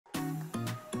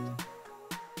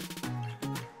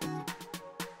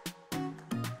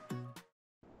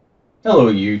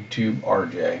Hello YouTube,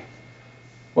 RJ.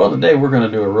 Well, today we're going to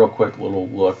do a real quick little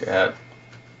look at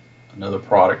another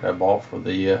product I bought for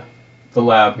the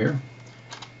lab here.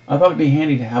 I thought it'd be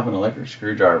handy to have an electric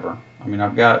screwdriver. I mean,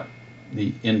 I've got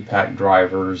the impact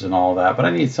drivers and all that, but I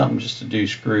need something just to do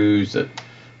screws that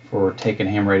for taking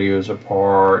ham radios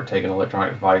apart, taking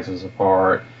electronic devices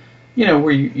apart. You know,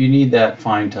 where you need that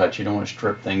fine touch. You don't want to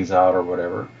strip things out or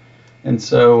whatever. And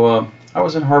so I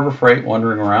was in Harbor Freight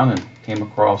wandering around and came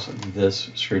across this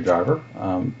screwdriver.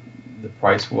 The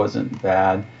price wasn't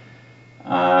bad.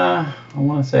 I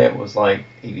want to say it was like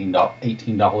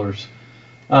 $18.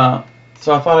 Uh,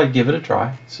 so I thought I'd give it a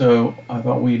try. So I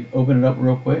thought we'd open it up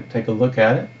real quick, take a look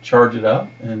at it, charge it up,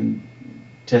 and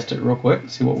test it real quick,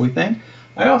 see what we think.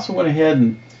 I also went ahead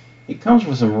and it comes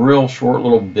with some real short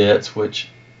little bits, which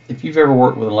if you've ever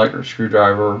worked with an electric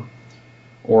screwdriver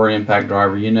or an impact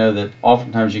driver, you know that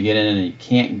oftentimes you get in and you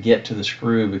can't get to the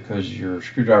screw because your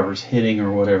screwdriver's hitting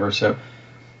or whatever. So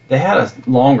they had a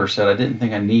longer set I didn't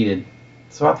think I needed.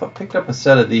 So I picked up a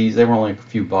set of these. They were only a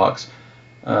few bucks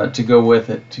to go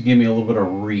with it to give me a little bit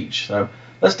of reach. So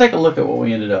let's take a look at what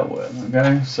we ended up with.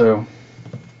 Okay, so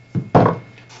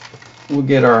we'll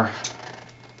get our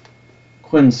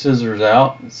Quinn scissors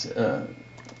out. This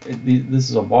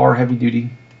is a Bauer heavy duty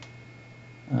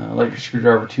electric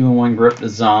screwdriver 2-in-1 grip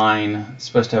design. It's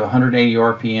supposed to have 180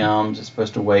 RPMs. It's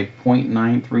supposed to weigh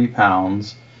 0.93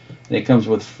 pounds. And it comes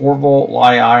with 4-volt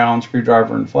Li-ion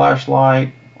screwdriver and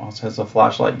flashlight. Also has a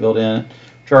flashlight built in.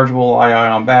 Chargeable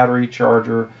Li-ion battery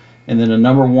charger. And then a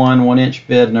number 1 1-inch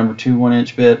bit, a number 2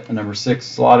 1-inch bit, a number 6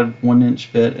 slotted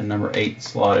 1-inch bit, and number 8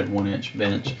 slotted 1-inch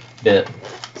bit.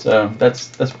 So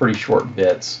that's pretty short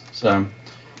bits. So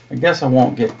I guess I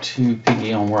won't get too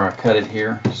picky on where I cut it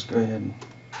here. Just go ahead and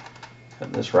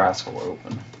cut this rascal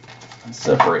open and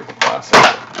separate the plastic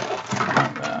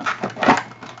like that.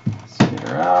 Let's get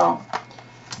her out.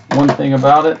 One thing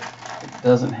about it, it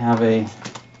doesn't have a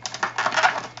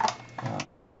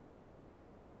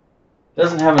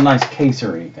nice case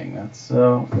or anything. That's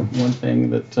one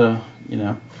thing that you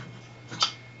know,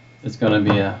 it's going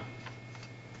to be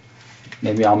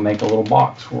maybe I'll make a little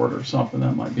box for it or something.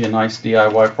 That might be a nice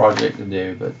DIY project to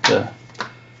do. But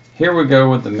here we go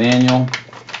with the manual.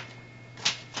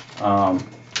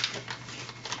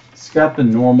 It's got the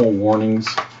normal warnings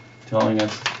telling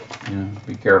us, you know,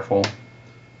 be careful.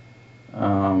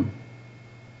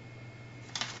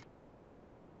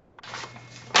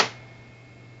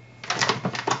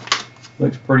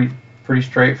 Looks pretty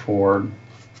straightforward.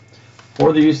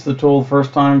 For the use of the tool, the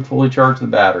first time, fully charge the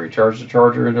battery. Plug the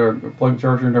charger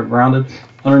into a grounded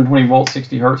 120 volt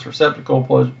 60 hertz receptacle.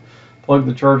 Plug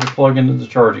the charger plug into the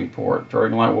charging port.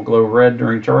 Charging light will glow red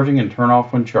during charging and turn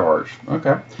off when charged.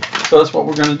 Okay, so that's what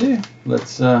we're going to do.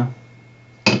 Let's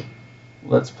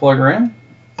plug her in.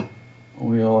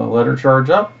 We'll let her charge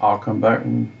up. I'll come back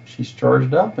when she's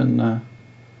charged up, and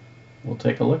we'll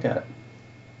take a look at it.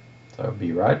 So I'll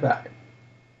be right back.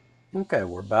 Okay,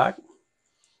 we're back.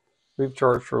 We've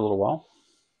charged for a little while,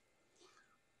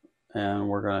 and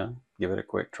we're going to give it a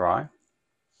quick try.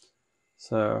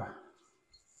 So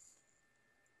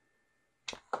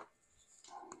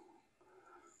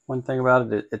one thing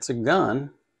about it, it's a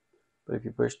gun, but if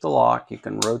you push the lock, you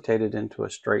can rotate it into a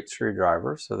straight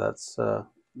screwdriver, so that's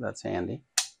handy.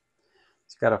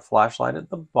 It's got a flashlight at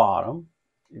the bottom.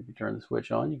 If you turn the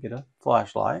switch on, you get a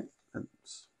flashlight.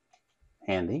 It's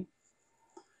handy.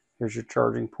 Here's your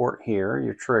charging port here,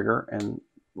 your trigger, and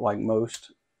like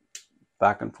most,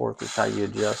 back and forth is how you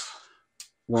adjust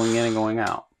going in and going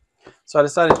out. So I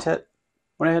decided to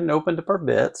went ahead and opened up our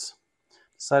bits.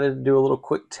 Decided to do a little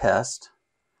quick test,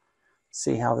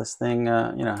 see how this thing,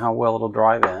 you know, how well it'll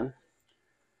drive in.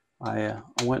 I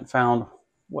went and found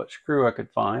what screw I could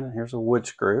find, and here's a wood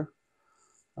screw.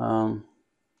 Turn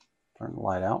the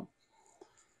light out,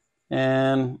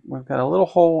 and we've got a little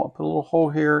hole. I'll put a little hole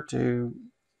here to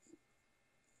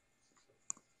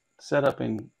set up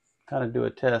and kind of do a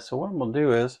test. So what I'm going to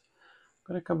do is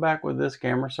I'm going to come back with this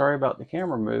camera. Sorry about the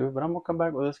camera move, but I'm going to come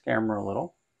back with this camera a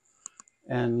little,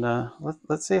 and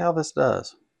let's see how this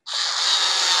does.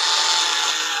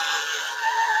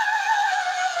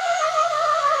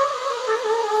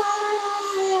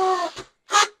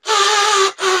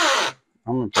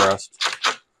 I'm impressed.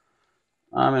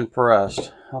 I'm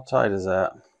impressed. How tight is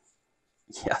that?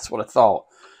 Yeah, that's what I thought.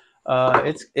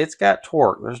 It's got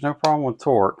torque. There's no problem with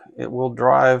torque. It will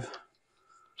drive.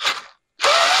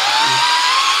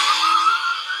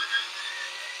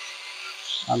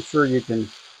 I'm sure you could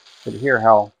hear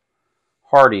how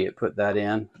hardy it put that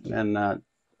in. And I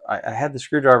had the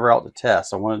screwdriver out to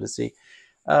test. I wanted to see.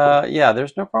 Yeah,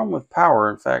 there's no problem with power.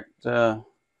 In fact,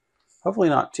 Hopefully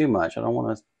not too much. I don't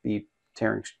want to be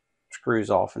tearing screws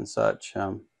off and such.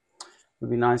 It would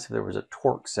be nice if there was a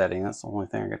torque setting. That's the only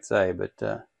thing I could say,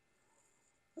 but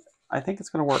I think it's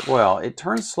going to work well. It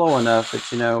turns slow enough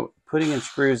that, you know, putting in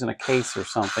screws in a case or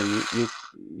something,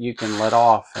 you can let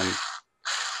off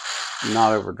and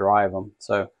not overdrive them.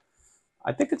 So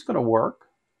I think it's going to work.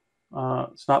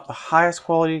 It's not the highest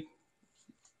quality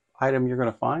item you're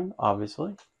going to find,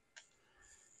 obviously.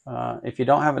 If you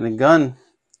don't have it in gun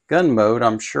mode,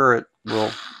 I'm sure it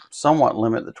will somewhat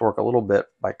limit the torque a little bit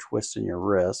by twisting your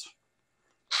wrist.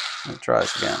 Let me try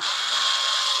this again.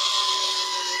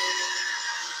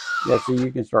 Yeah, so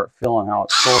you can start feeling how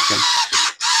it's torquing.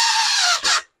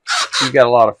 You got a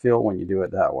lot of feel when you do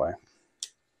it that way.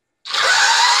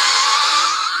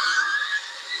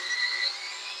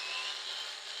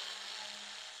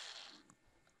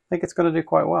 I think it's going to do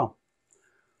quite well.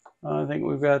 I think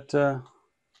we've got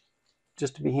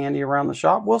just to be handy around the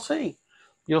shop. We'll see.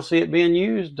 You'll see it being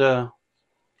used in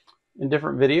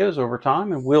different videos over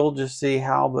time, and we'll just see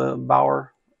how the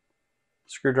Bauer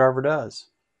screwdriver does.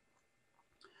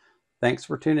 Thanks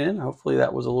for tuning in. Hopefully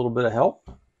that was a little bit of help.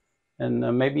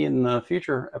 And maybe in the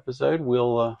future episode,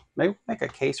 we'll maybe make a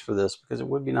case for this, because it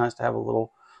would be nice to have a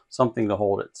little something to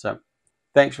hold it. So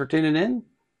thanks for tuning in.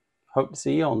 Hope to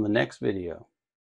see you on the next video.